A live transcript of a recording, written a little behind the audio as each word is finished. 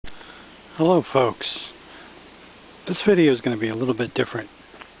Hello folks, this video is going to be a little bit different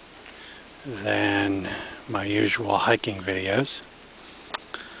than my usual hiking videos.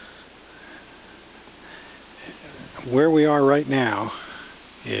 Where we are right now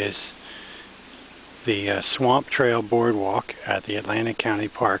is the Swamp Trail Boardwalk at the Atlantic County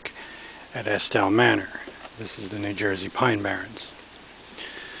Park at Estelle Manor. This is the New Jersey Pine Barrens.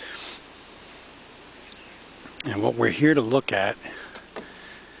 And what we're here to look at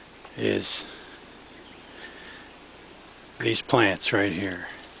is these plants right here.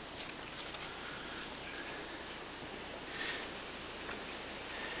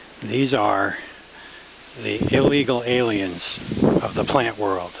 These are the illegal aliens of the plant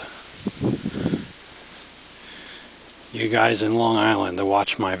world. You guys in Long Island that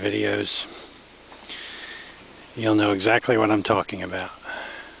watch my videos, you'll know exactly what I'm talking about.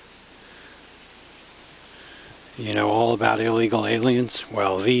 You know all about illegal aliens?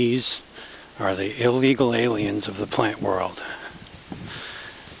 Well, these are the illegal aliens of the plant world.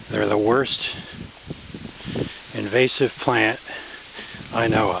 They're the worst invasive plant I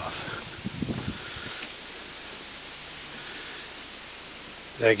know of.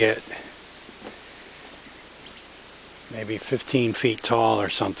 They get maybe 15 feet tall or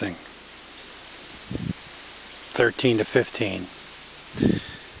something. 13 to 15.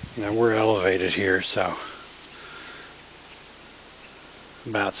 You know, we're elevated here, so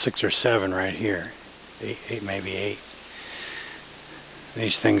about 6 or 7 right here. 8, maybe 8.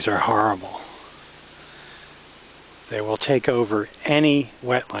 These things are horrible. They will take over any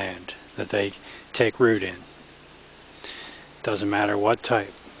wetland that they take root in. Doesn't matter what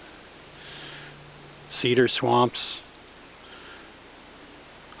type. Cedar swamps,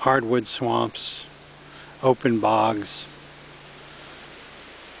 hardwood swamps, open bogs,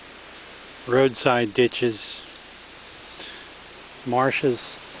 roadside ditches,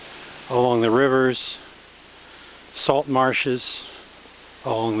 marshes along the rivers, salt marshes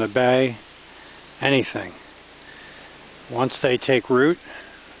along the bay, anything. Once they take root,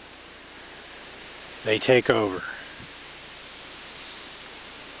 they take over.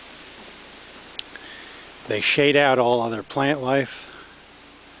 They shade out all other plant life,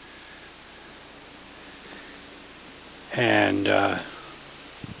 and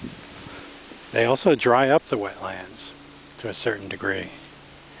they also dry up the wetlands to a certain degree.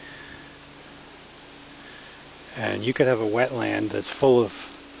 And you could have a wetland that's full of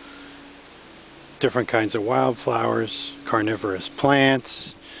different kinds of wildflowers, carnivorous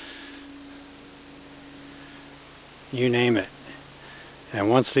plants, you name it.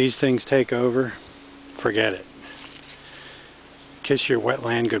 And once these things take over, forget it. Kiss your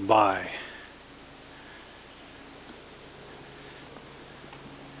wetland goodbye.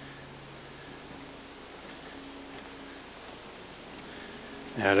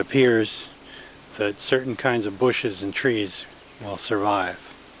 Now it appears that certain kinds of bushes and trees will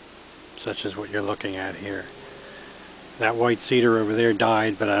survive, such as what you're looking at here. That white cedar over there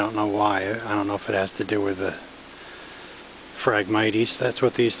died, but I don't know why. I don't know if it has to do with the Phragmites. That's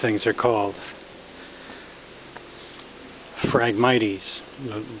what these things are called. Phragmites.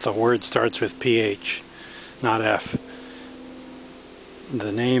 The word starts with PH, not F.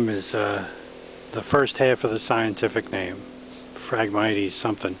 The name is the first half of the scientific name. Phragmites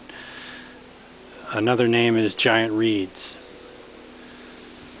something. Another name is giant reeds.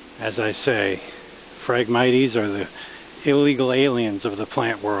 As I say, Phragmites are the illegal aliens of the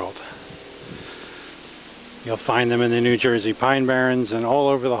plant world. You'll find them in the New Jersey Pine Barrens and all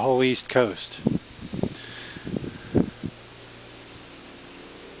over the whole East Coast.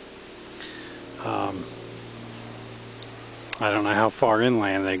 I don't know how far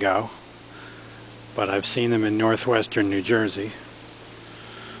inland they go, but I've seen them in northwestern New Jersey.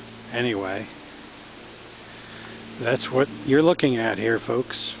 Anyway, that's what you're looking at here,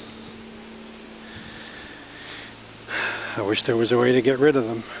 folks. I wish there was a way to get rid of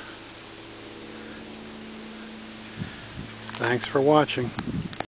them. Thanks for watching.